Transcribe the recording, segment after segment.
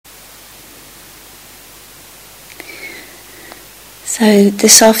So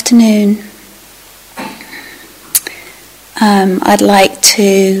this afternoon, I'd like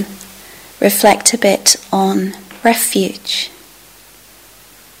to reflect a bit on refuge.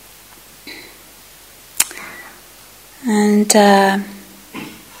 And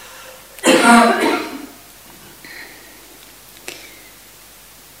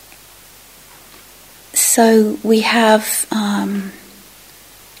so we have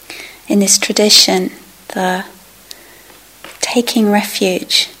in this tradition the taking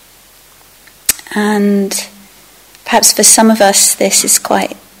refuge, and perhaps for some of us this is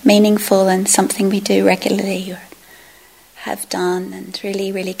quite meaningful and something we do regularly or have done and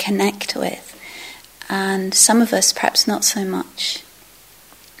really connect with, and some of us perhaps not so much.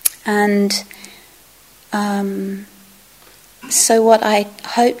 And so what I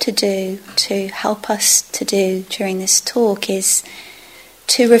hope to do, to help us to do during this talk, is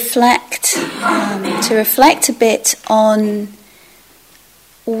to reflect a bit on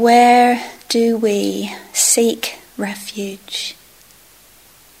where do we seek refuge?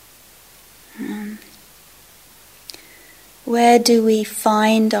 Where do we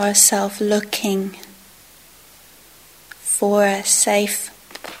find ourselves looking for a safe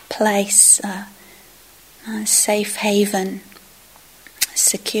place, a safe haven,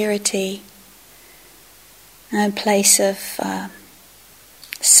 security, a place of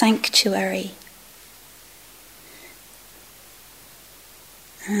sanctuary?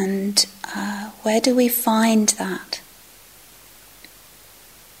 And where do we find that?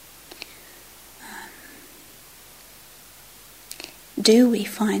 Do we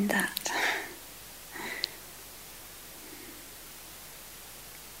find that?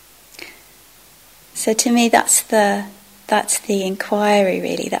 So to me, that's the inquiry,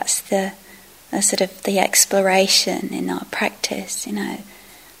 really. That's the sort of the exploration in our practice.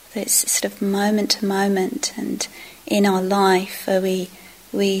 It's sort of moment to moment, and in our life where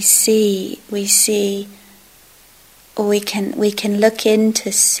we see, or we can look into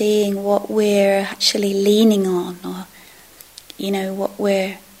seeing what we're actually leaning on, or what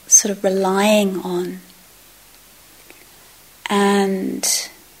we're sort of relying on, and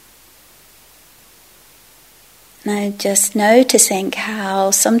just noticing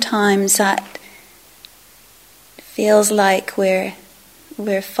how sometimes that feels like we're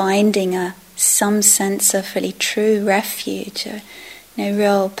finding some sense of really true refuge, or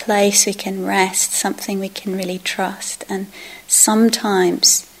real place we can rest, something we can really trust. And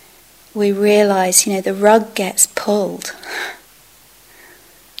sometimes we realize, the rug gets pulled,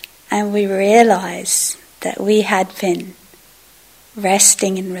 and we realize that we had been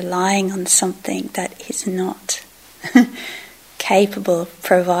resting and relying on something that is not capable of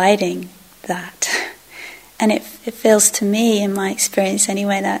providing that. And it feels to me, in my experience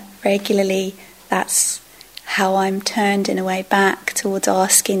anyway, that regularly that's how I'm turned in a way back towards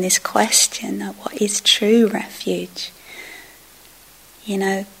asking this question, what is true refuge? When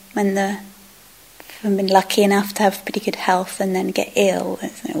I've been lucky enough to have pretty good health and then get ill,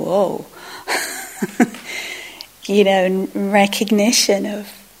 it's like, whoa. Recognition of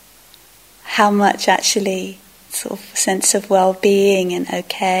how much actually sort of sense of well-being and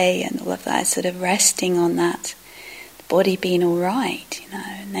okay and all of that, sort of resting on that, the body being all right,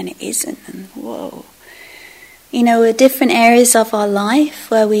 and then it isn't, and whoa. Different areas of our life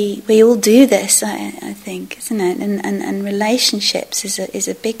where we all do this, I think, isn't it? And relationships is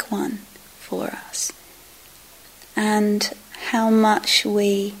a big one for us. And how much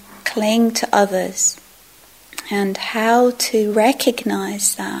we cling to others, and how to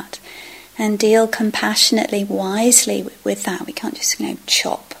recognize that and deal compassionately, wisely with that. We can't just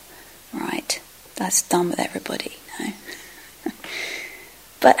chop, right? That's done with everybody, no.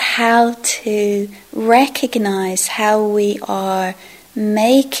 But how to recognize how we are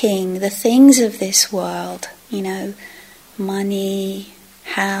making the things of this world, money,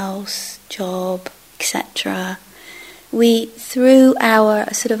 house, job, etc. We, through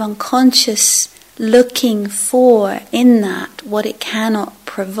our sort of unconscious looking for in that what it cannot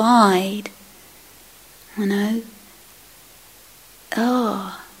provide,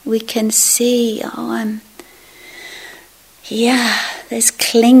 we can see, there's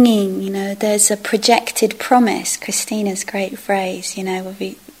clinging, there's a projected promise, Christina's great phrase, where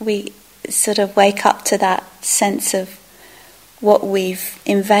we sort of wake up to that sense of what we've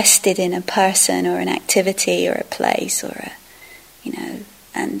invested in a person or an activity or a place or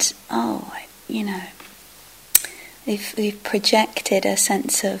we've projected a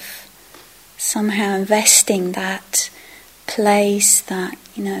sense of somehow investing that place, that,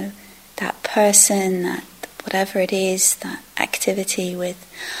 that person, that whatever it is, that activity with,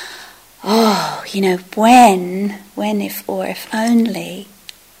 oh, when if only,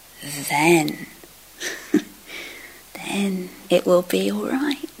 then it will be all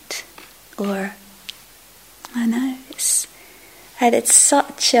right. Or, I know, it's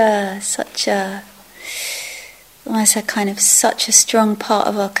such a almost a kind of such a strong part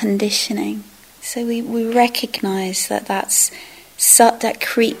of our conditioning. So we recognise that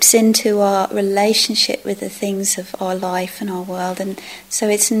creeps into our relationship with the things of our life and our world. And so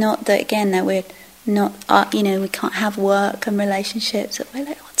it's not that, again, that we're not, we can't have work and relationships. We're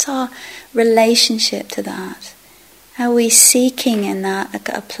like, what's our relationship to that? Are we seeking in that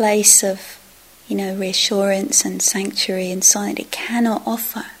a place of, reassurance and sanctuary and solid? It cannot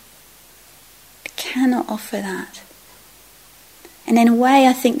offer. It cannot offer that. And in a way,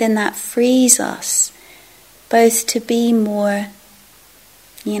 I think then that frees us both to be more,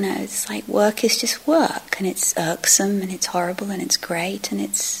 it's like work is just work, and it's irksome, and it's horrible, and it's great, and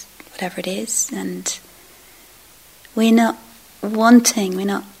it's whatever it is. And we're not wanting, we're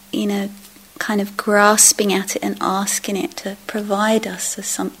not, kind of grasping at it and asking it to provide us with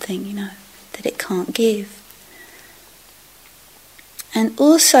something, that it can't give. And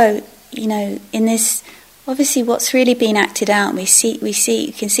also, in this, obviously what's really been acted out, you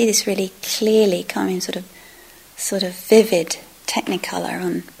can see this really clearly coming sort of vivid technicolor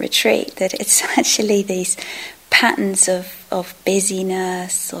on retreat, that it's actually these patterns of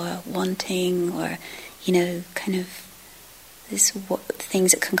busyness or wanting or, kind of this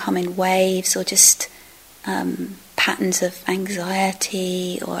things that can come in waves, or just patterns of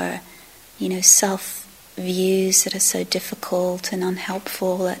anxiety or, self-views that are so difficult and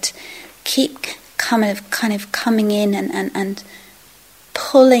unhelpful that keep kind of coming in and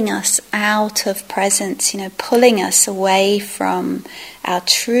pulling us out of presence, pulling us away from our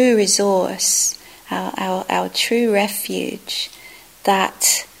true resource, our true refuge,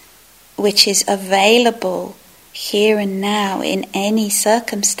 that which is available here and now in any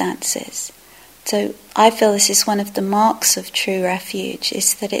circumstances. So I feel this is one of the marks of true refuge,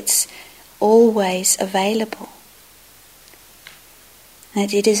 is that it's always available.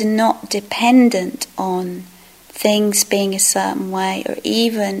 That it is not dependent on things being a certain way, or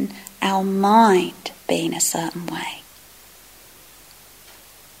even our mind being a certain way.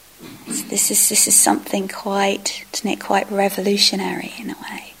 This is something quite revolutionary in a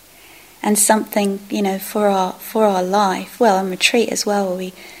way, and something for our life. Well, on retreat as well,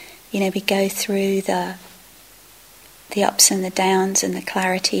 we go through the ups and the downs and the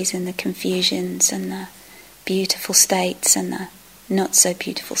clarities and the confusions and the beautiful states and the not so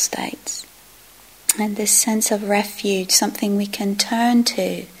beautiful states. And this sense of refuge, something we can turn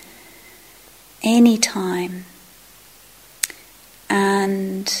to any time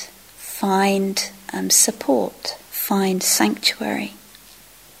and find support, find sanctuary.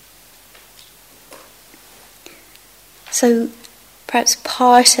 So perhaps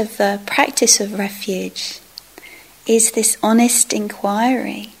part of the practice of refuge is this honest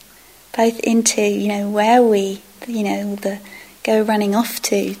inquiry, both into, where we, go running off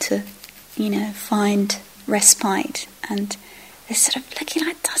to find respite, and this sort of looking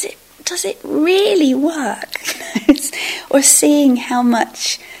like, does it really work? Or seeing how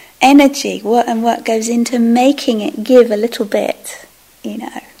much energy, what goes into making it give a little bit,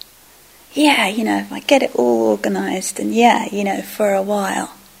 if I get it all organised, and for a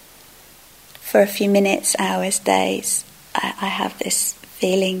while, for a few minutes, hours, days, I have this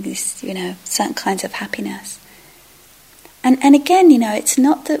feeling, this, certain kinds of happiness. And again, it's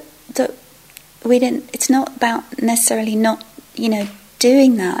not that we didn't. It's not about necessarily not,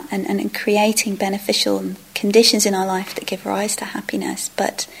 doing that and creating beneficial conditions in our life that give rise to happiness.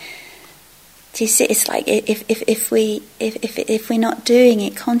 But do you see? It's like if we're not doing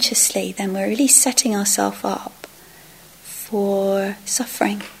it consciously, then we're really setting ourselves up for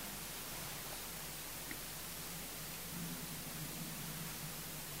suffering.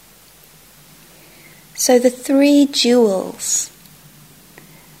 So the three jewels,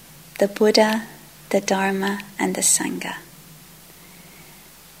 the Buddha, the Dharma and the Sangha.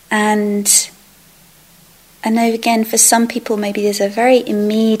 And I know again for some people maybe there's a very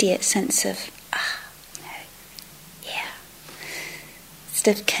immediate sense of,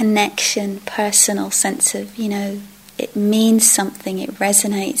 sort of connection, personal sense of, it means something, it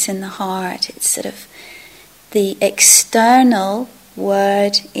resonates in the heart. It's sort of the external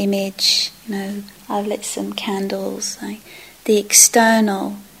word, image, I've lit some candles. The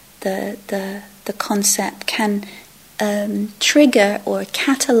external, the concept can trigger or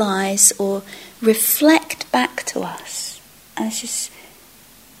catalyse or reflect back to us. And it's just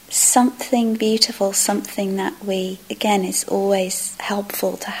something beautiful, something that we, again, is always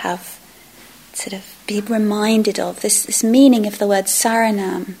helpful to have sort of be reminded of this meaning of the word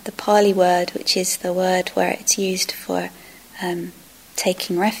saranam, the Pali word, which is the word where it's used for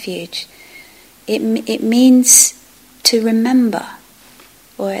taking refuge. It means to remember,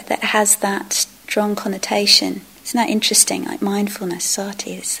 or that has that strong connotation. Isn't that interesting? Like mindfulness,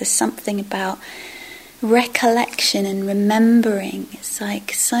 sati, there's something about recollection and remembering. It's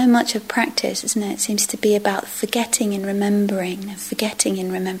like so much of practice, isn't it? It seems to be about forgetting and remembering, forgetting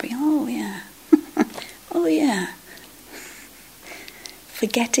and remembering. Oh yeah, oh yeah,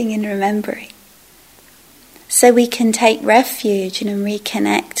 forgetting and remembering. So we can take refuge and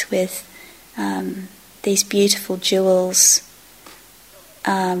reconnect with these beautiful jewels,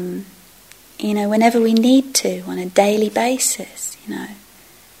 whenever we need to, on a daily basis,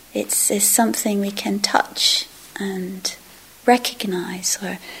 It's something we can touch and recognize,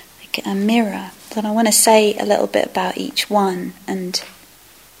 or like a mirror. But I want to say a little bit about each one.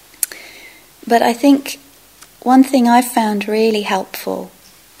 But I think one thing I found really helpful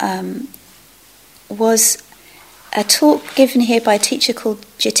was a talk given here by a teacher called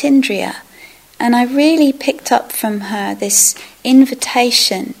Jitindriya. And I really picked up from her this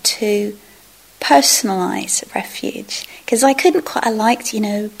invitation to personalize refuge, because I liked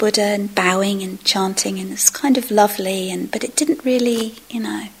Buddha and bowing and chanting, and it's kind of lovely, but it didn't really,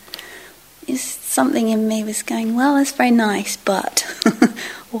 something in me was going, well, that's very nice, but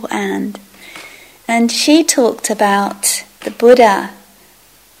and she talked about the Buddha,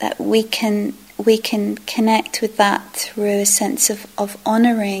 that we can connect with that through a sense of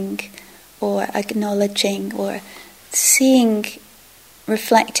honoring or acknowledging or seeing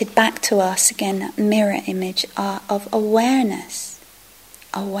reflected back to us, again, that mirror image of awareness.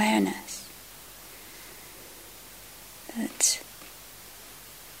 That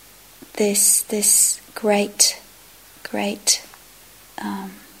this great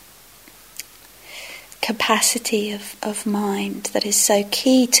capacity of mind that is so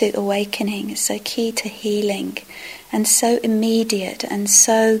key to awakening, is so key to healing, and so immediate and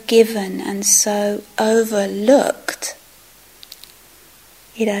so given and so overlooked.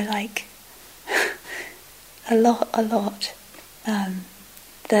 Like a lot.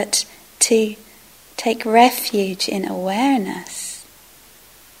 That to take refuge in awareness,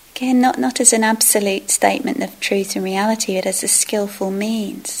 again, not as an absolute statement of truth and reality, but as a skillful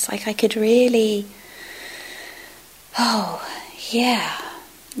means. It's like I could really,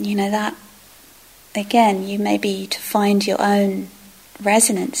 that, again, you may be to find your own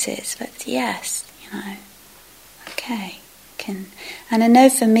resonances, but yes, okay. And I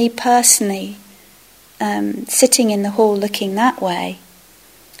know for me personally, sitting in the hall looking that way,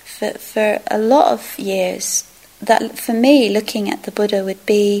 for a lot of years, that for me looking at the Buddha would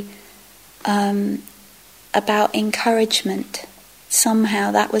be about encouragement. Somehow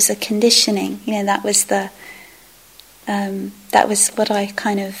that was a conditioning. That was what I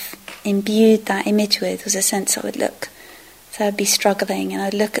kind of imbued that image with, was a sense I would look. So I'd be struggling, and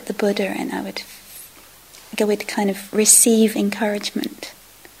I'd look at the Buddha, and I would kind of receive encouragement.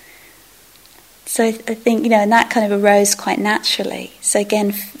 So I think, and that kind of arose quite naturally. So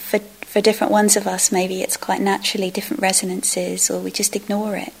again, for different ones of us, maybe it's quite naturally different resonances, or we just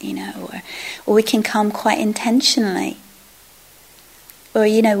ignore it, or we can come quite intentionally. Or,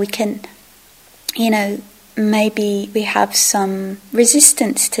 we can, maybe we have some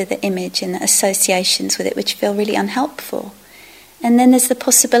resistance to the image and the associations with it, which feel really unhelpful. And then there's the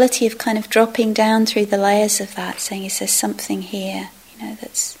possibility of kind of dropping down through the layers of that, saying, is there something here,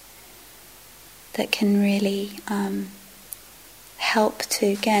 that can really help to,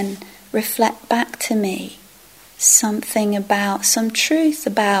 again, reflect back to me some truth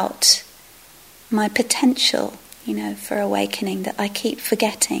about my potential, for awakening, that I keep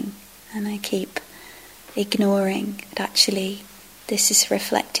forgetting and I keep ignoring, that actually this is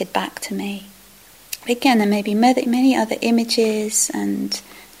reflected back to me. Again, there may be many other images, and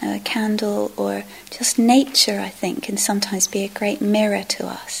a candle or just nature, I think, can sometimes be a great mirror to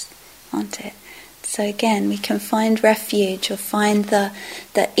us, can't it? So again, we can find refuge, or find the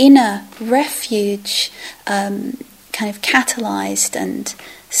inner refuge kind of catalysed and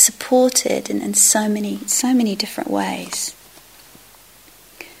supported in so many different ways.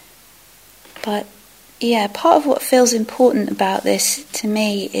 But part of what feels important about this to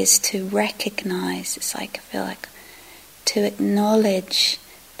me is to recognise. It's like, I feel like, to acknowledge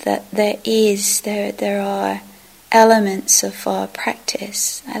that there are elements of our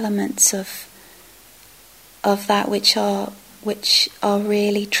practice, elements of that which are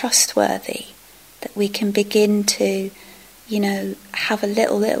really trustworthy, that we can begin to, have a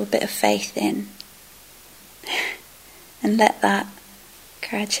little bit of faith in, and let that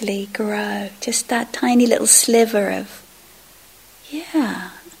gradually grow. Just that tiny little sliver of,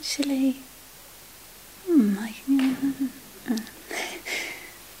 yeah, actually,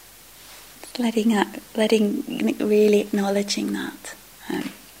 really acknowledging that.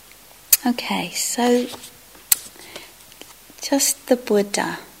 Okay, so just the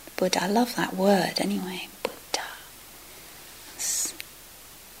Buddha. I love that word anyway. Buddha. It's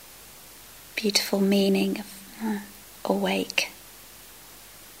beautiful meaning of awake.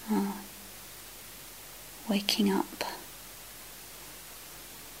 Waking up.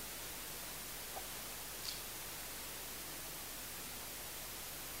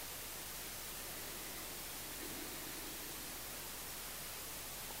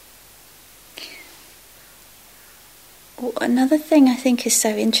 Another thing I think is so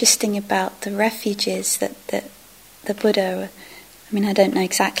interesting about the refuges that the Buddha, I mean, I don't know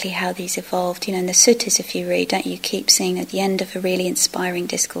exactly how these evolved. In the suttas, if you read, don't you keep seeing at the end of a really inspiring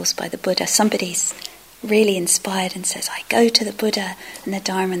discourse by the Buddha, somebody's really inspired and says, I go to the Buddha and the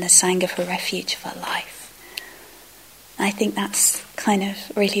Dhamma and the Sangha for refuge for life. I think that's kind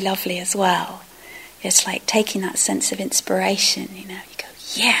of really lovely as well. It's like taking that sense of inspiration, you go,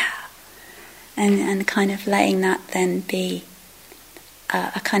 yeah! And kind of letting that then be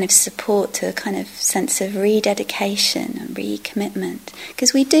a kind of support to a kind of sense of rededication and recommitment.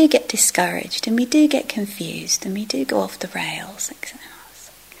 Because we do get discouraged and we do get confused and we do go off the rails.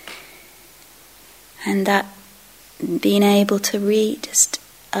 And that being able to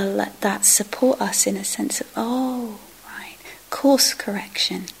let that support us in a sense of, course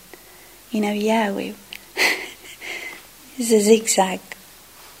correction. We it's a zigzag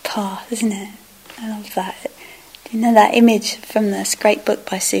path, isn't it? I love that. Do you know that image from this great book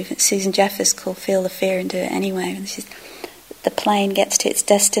by Susan Jeffers called Feel the Fear and Do It Anyway? And the plane gets to its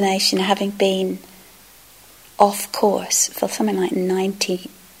destination having been off course for something like 98%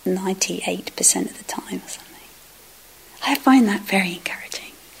 of the time or something. I find that very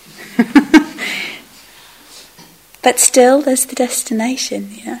encouraging. But still, there's the destination,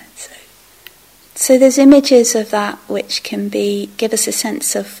 So there's images of that which can give us a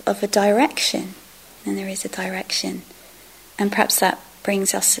sense of a direction, and there is a direction, and perhaps that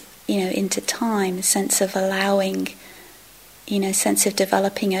brings us, into time, a sense of allowing, sense of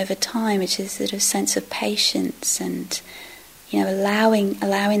developing over time, which is sort of sense of patience and, allowing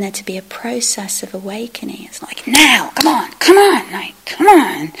there to be a process of awakening. It's like, now, come on,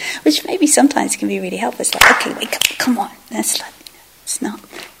 which maybe sometimes can be really helpful. It's like, okay, wake up, come on. It's not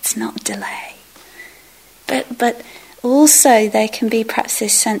delay. But also there can be perhaps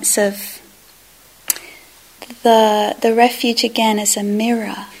this sense of the refuge again as a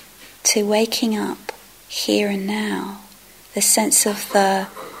mirror to waking up here and now. The sense of the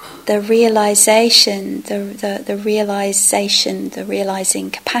realization, the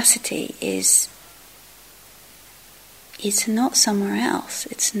realizing capacity is not somewhere else.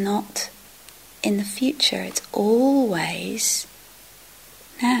 It's not in the future. It's always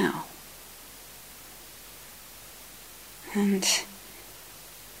now. And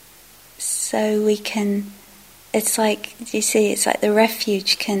so we can, it's like the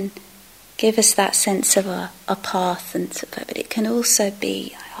refuge can give us that sense of a path, but it can also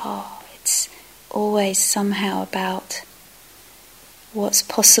be, it's always somehow about what's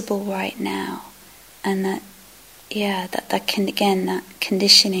possible right now. And that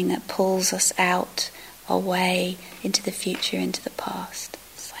conditioning that pulls us out, away, into the future, into the past.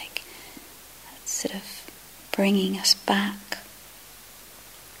 It's like that's sort of bringing us back.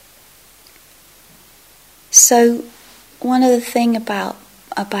 So one other thing about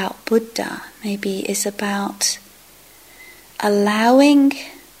Buddha maybe is about allowing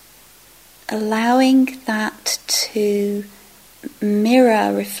that to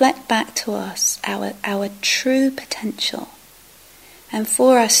reflect back to us our true potential, and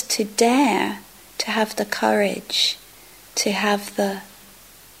for us to dare to have the courage, to have the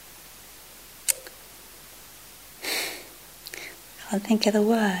I can't think of the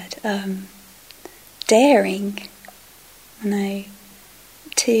word, daring,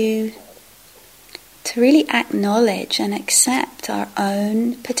 to really acknowledge and accept our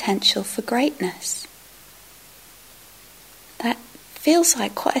own potential for greatness. That feels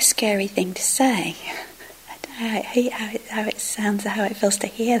like quite a scary thing to say. I hate how it sounds, how it feels to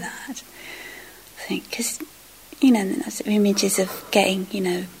hear that. I think, because, there's images of getting,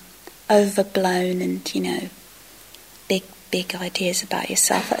 overblown and, big ideas about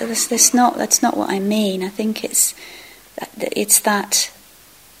yourself. That's not what I mean. I think it's that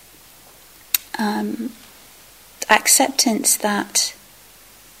acceptance that,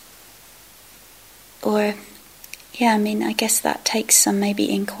 or I guess that takes some maybe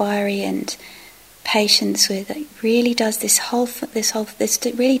inquiry and patience with it. Really does this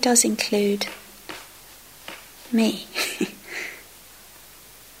really does include me.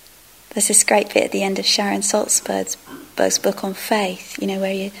 There's this great bit at the end of Sharon Salzberg's book on faith,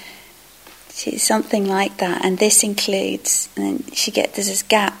 where she's something like that, and this includes, and then there's this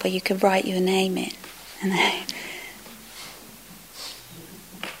gap where you could write your name in, and then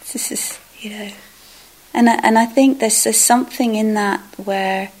this is, and I think there's something in that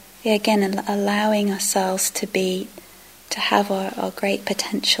where, again, allowing ourselves to have our great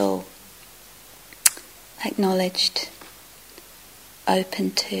potential acknowledged,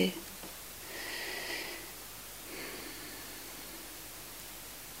 open to.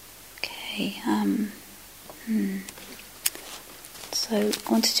 Okay. So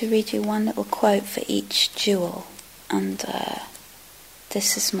I wanted to read you one little quote for each jewel, and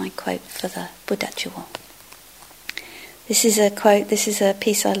this is my quote for the Buddha jewel. This is a quote, this is a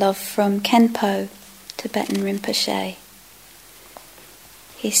piece I love from Khenpo, Tibetan Rinpoche.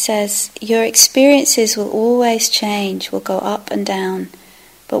 He says, "Your experiences will always change, will go up and down,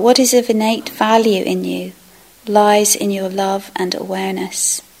 but what is of innate value in you lies in your love and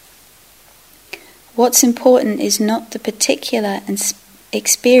awareness. What's important is not the particular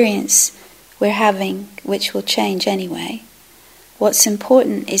experience we're having, which will change anyway. What's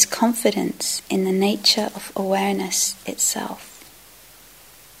important is confidence in the nature of awareness itself."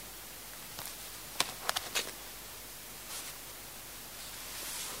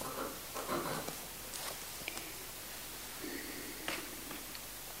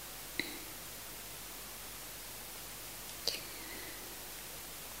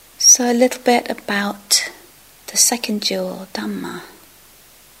 So a little bit about the second jewel, Dhamma.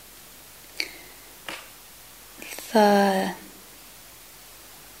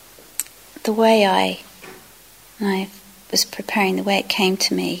 The way when I was preparing, the way it came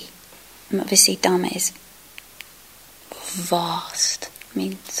to me, and obviously Dhamma is vast.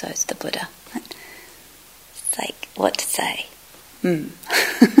 So is the Buddha. It's like, what to say?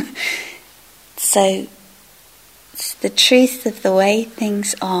 So it's the truth of the way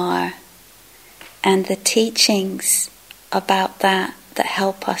things are, and the teachings about that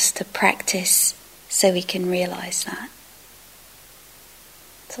help us to practice so we can realize that.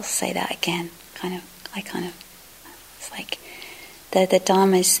 So I'll say that again. It's like the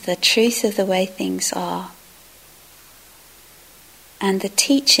Dhamma is the truth of the way things are, and the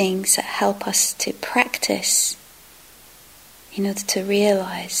teachings that help us to practice in order to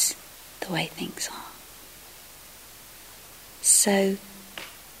realize the way things are. So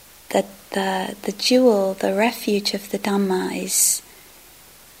the jewel, the refuge of the Dhamma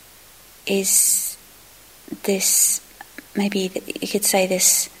is this, maybe you could say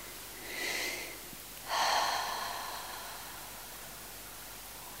this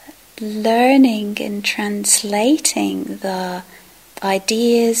learning and translating the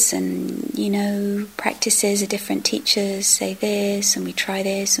ideas and practices of different teachers say this, and we try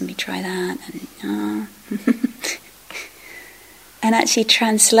this and we try that, and and actually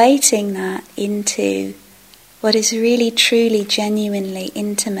translating that into what is really, truly, genuinely,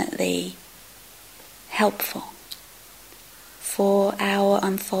 intimately helpful for our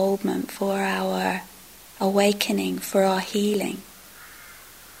unfoldment, for our awakening, for our healing.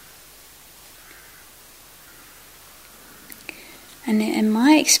 And in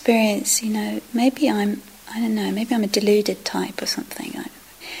my experience, maybe I'm a deluded type or something.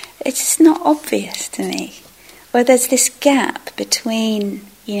 It's just not obvious to me. Or there's this gap between,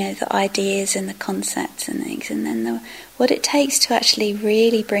 the ideas and the concepts and things, and then what it takes to actually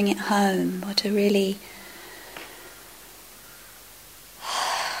really bring it home, or to really,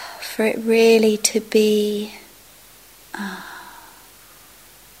 for it really to be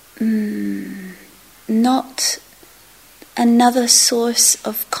not another source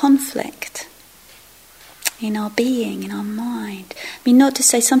of conflict in our being, in our mind. Not to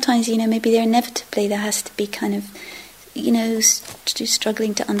say sometimes, maybe there has to be kind of,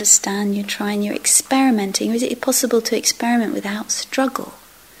 struggling to understand, you're trying, you're experimenting. Is it possible to experiment without struggle?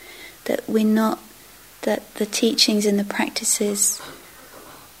 That the teachings and the practices,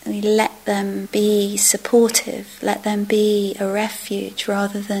 we let them be supportive, let them be a refuge,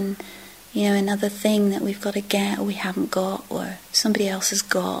 rather than, another thing that we've got to get, or we haven't got, or somebody else has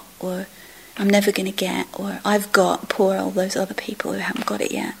got, or I'm never going to get, or I've got, poor all those other people who haven't got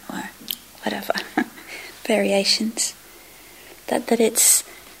it yet, or whatever. Variations. That it's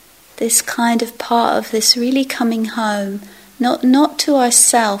this kind of part of this really coming home, not to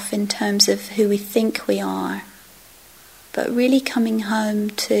ourself in terms of who we think we are, but really coming home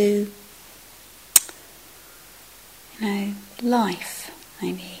to life,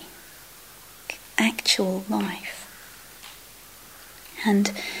 maybe. Actual life.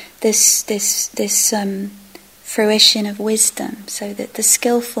 And this fruition of wisdom, so that the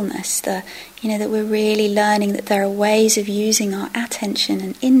skillfulness, that we're really learning that there are ways of using our attention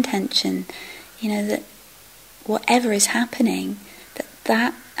and intention, that whatever is happening,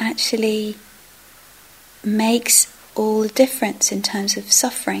 that actually makes all the difference in terms of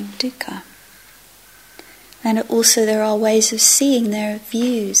suffering, dukkha. And also there are ways of seeing, there are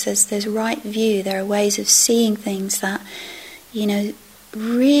views, there's right view, there are ways of seeing things that,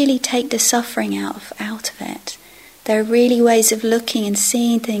 really take the suffering out of it. There are really ways of looking and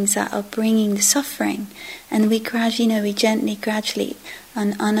seeing things that are bringing the suffering, and we gently, gradually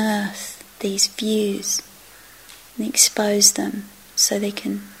unearth these views and expose them so they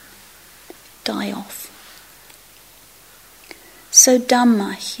can die off. So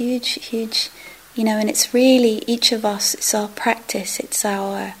Dhamma, huge, and it's really each of us. It's our practice. It's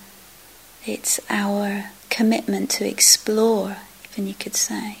our commitment to explore, even you could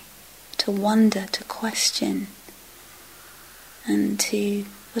say, to wonder, to question. And to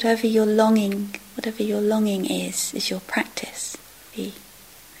whatever your longing is your practice.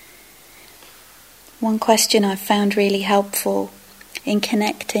 One question I've found really helpful in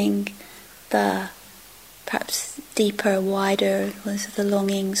connecting the perhaps deeper, wider, the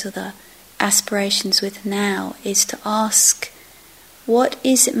longings or the aspirations with now is to ask, what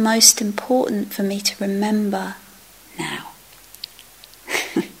is it most important for me to remember now?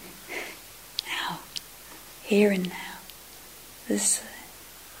 Now, here and now. I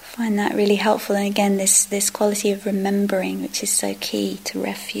find that really helpful, and again this quality of remembering, which is so key to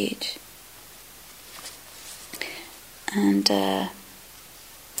refuge. And I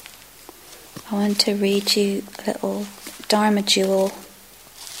want to read you a little Dharma jewel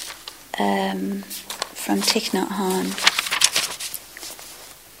from Thich Nhat Hanh.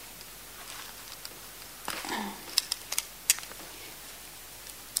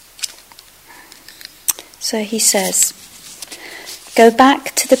 So he says, go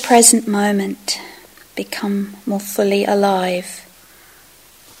back to the present moment, become more fully alive.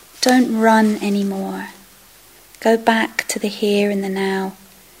 Don't run anymore. Go back to the here and the now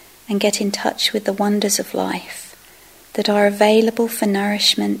and get in touch with the wonders of life that are available for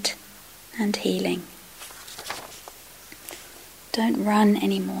nourishment and healing. Don't run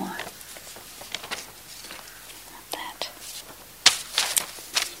anymore. That.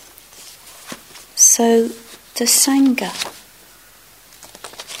 So the Sangha.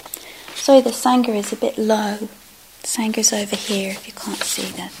 Sorry, the Sangha is a bit low. The Sangha's over here, if you can't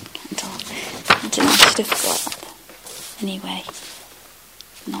see that. I don't know, I should have got that. Anyway,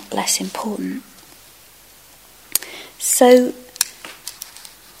 not less important. So,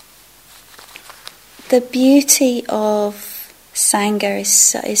 the beauty of Sangha is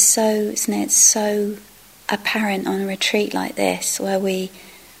so, isn't it? It's so apparent on a retreat like this, where we,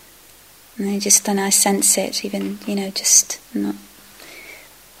 and I sense it, even, just not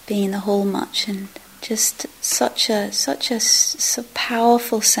being in the hall much, and just such a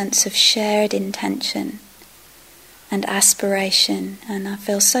powerful sense of shared intention and aspiration, and I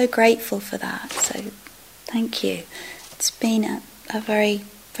feel so grateful for that. So, thank you. It's been a very,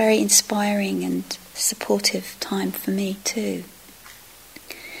 very inspiring and supportive time for me too.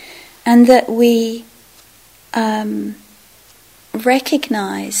 And that we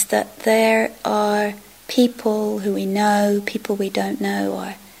recognize that there are people who we know, people we don't know,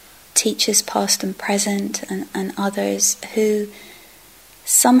 or teachers past and present, and others who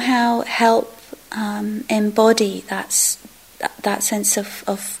somehow help embody that sense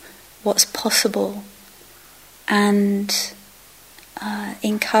of what's possible, and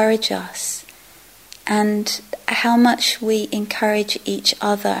encourage us, and how much we encourage each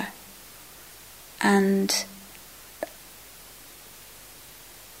other, and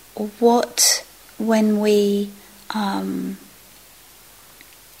what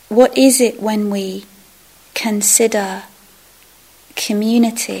is it when we consider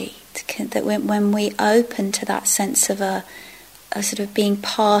community, that when we open to that sense of a sort of being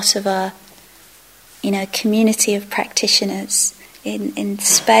part of a community of practitioners in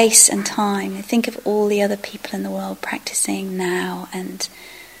space and time. I think of all the other people in the world practicing now and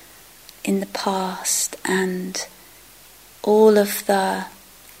in the past, and all of the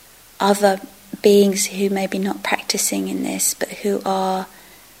other beings who may be not practicing in this, but who are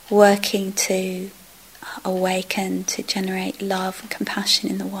working to awaken, to generate love and compassion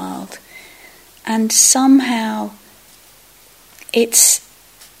in the world. And somehow it's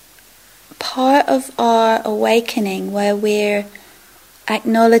part of our awakening where we're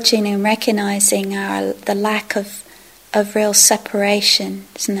acknowledging and recognizing the lack of of real separation,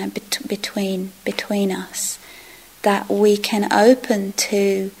 isn't there, between us, that we can open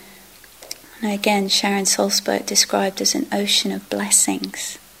to. And again, Sharon Salzberg described as an ocean of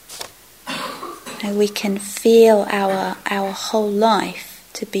blessings. And we can feel our whole life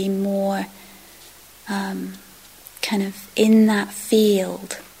to be more kind of in that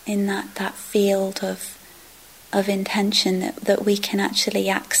field, that field of intention that we can actually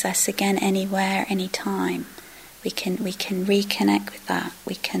access again anywhere, anytime. We can reconnect with that.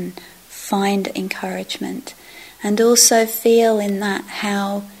 We can find encouragement, and also feel in that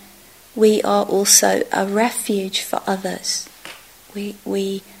how we are also a refuge for others.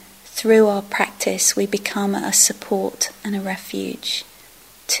 We through our practice we become a support and a refuge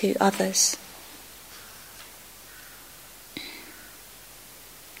to others.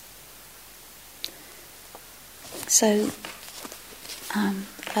 So a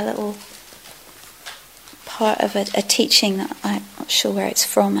little part of a teaching that I'm not sure where it's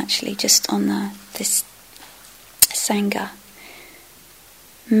from actually, just on this Sangha.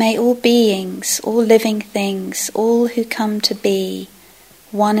 May all beings, all living things, all who come to be,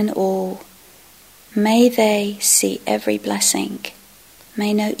 one and all, may they see every blessing.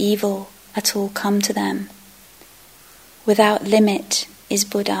 May no evil at all come to them. Without limit is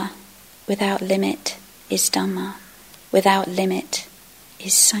Buddha. Without limit is Dhamma. Without limit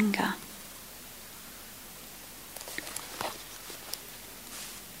is Sangha.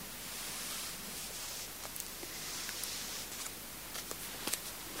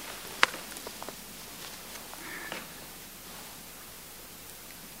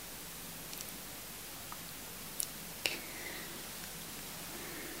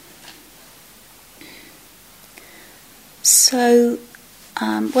 So,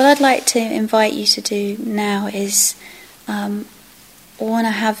 what I'd like to invite you to do now is I want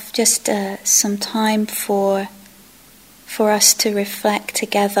to have just some time for us to reflect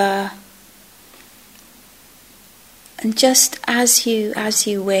together, and just as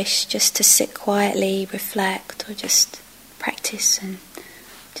you wish, just to sit quietly, reflect, or just practice and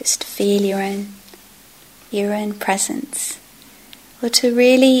just feel your own presence. Or to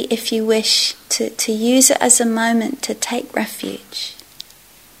really, if you wish, to use it as a moment to take refuge.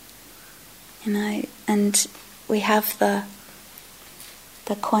 And we have the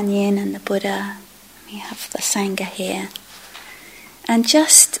Kuan Yin and the Buddha, we have the Sangha here. And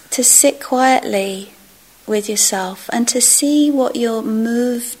just to sit quietly with yourself and to see what you're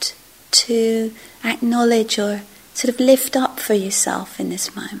moved to acknowledge or sort of lift up for yourself in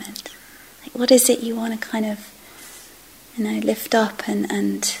this moment. Like, what is it you want to kind of lift up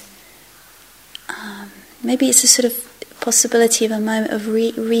and maybe it's a sort of possibility of a moment of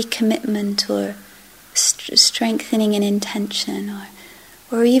recommitment or strengthening an intention,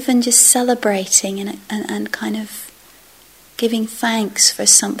 or even just celebrating and kind of giving thanks for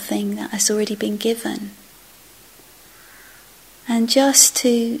something that has already been given. And just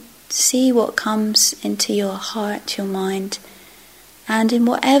to see what comes into your heart, your mind, and in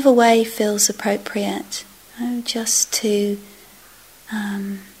whatever way feels appropriate. Just to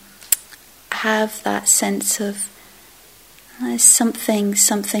have that sense of there's something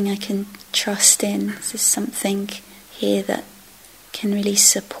I can trust in. There's something here that can really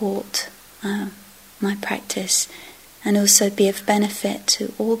support my practice and also be of benefit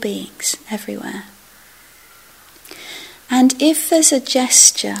to all beings everywhere. And if there's a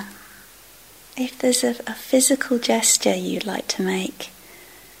gesture, if there's a physical gesture you'd like to make,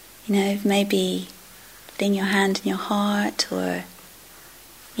 maybe putting your hand in your heart, or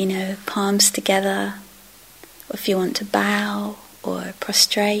palms together, or if you want to bow or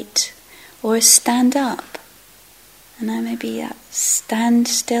prostrate or stand up, maybe stand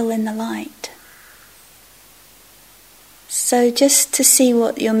still in the light. So just to see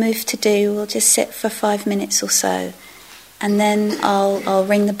what you're moved to do, we'll just sit for 5 minutes or so, and then I'll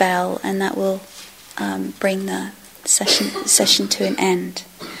ring the bell, and that will bring the session to an end.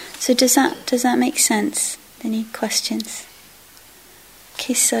 So does that make sense? Any questions?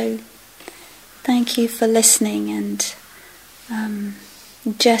 Okay, so thank you for listening, and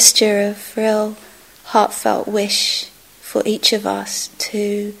gesture of real heartfelt wish for each of us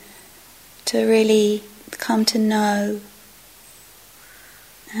to really come to know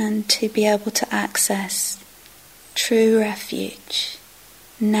and to be able to access true refuge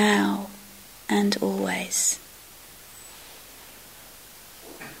now and always.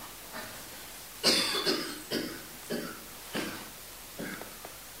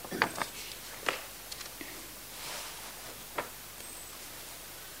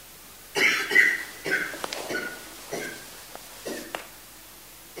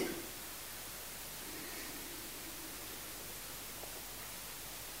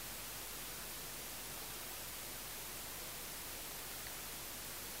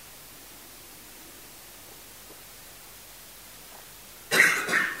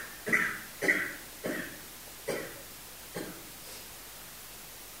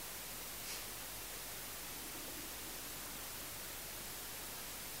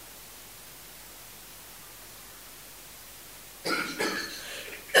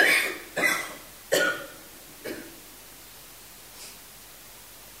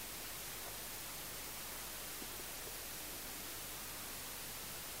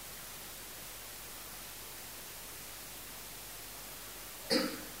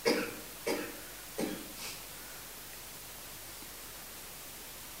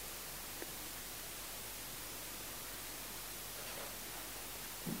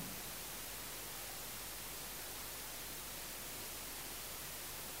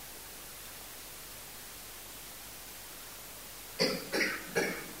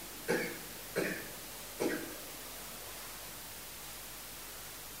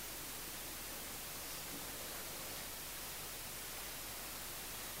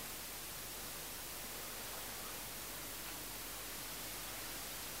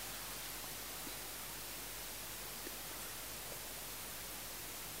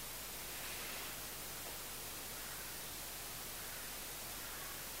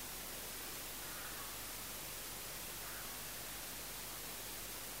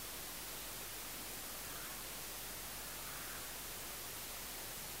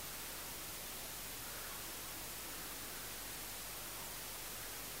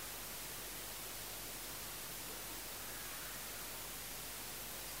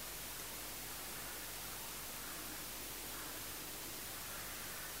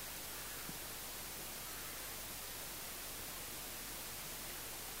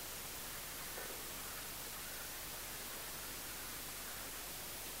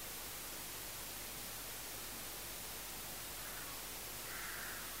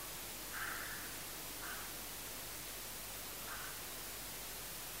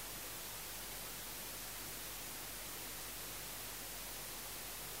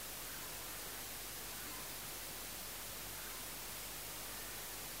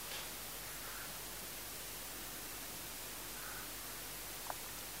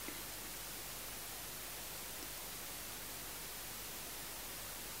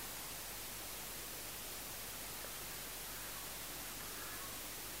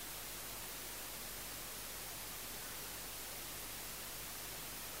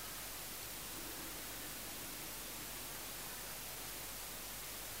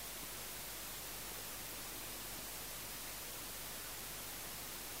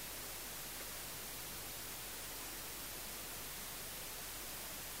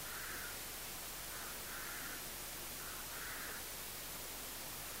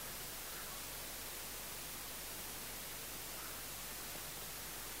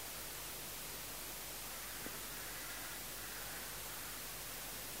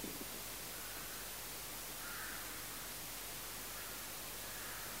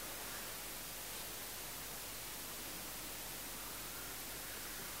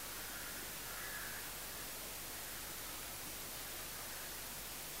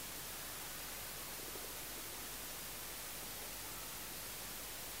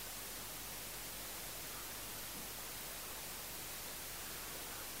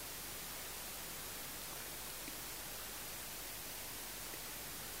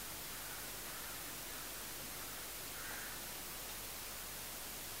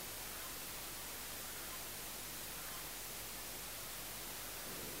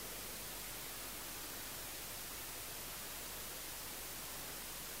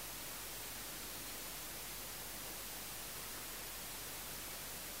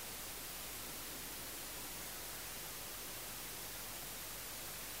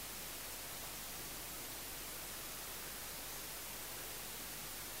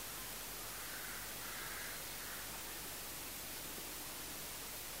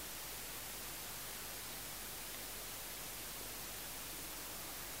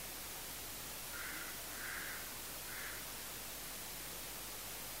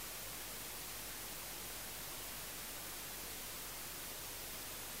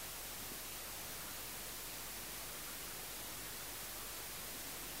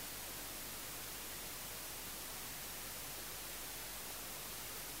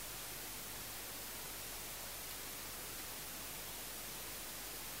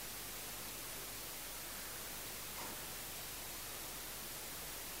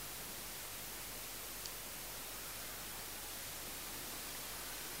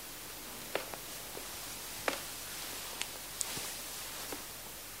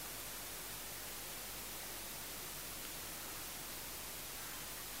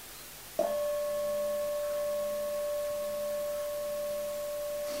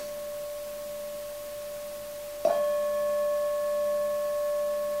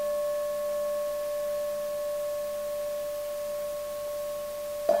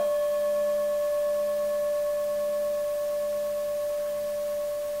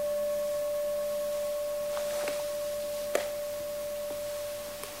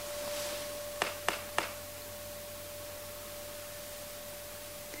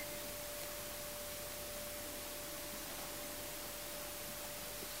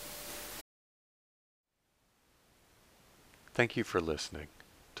 Thank you for listening.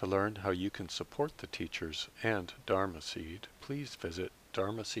 To learn how you can support the teachers and Dharma Seed, please visit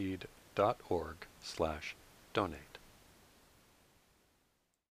dharmaseed.org/donate.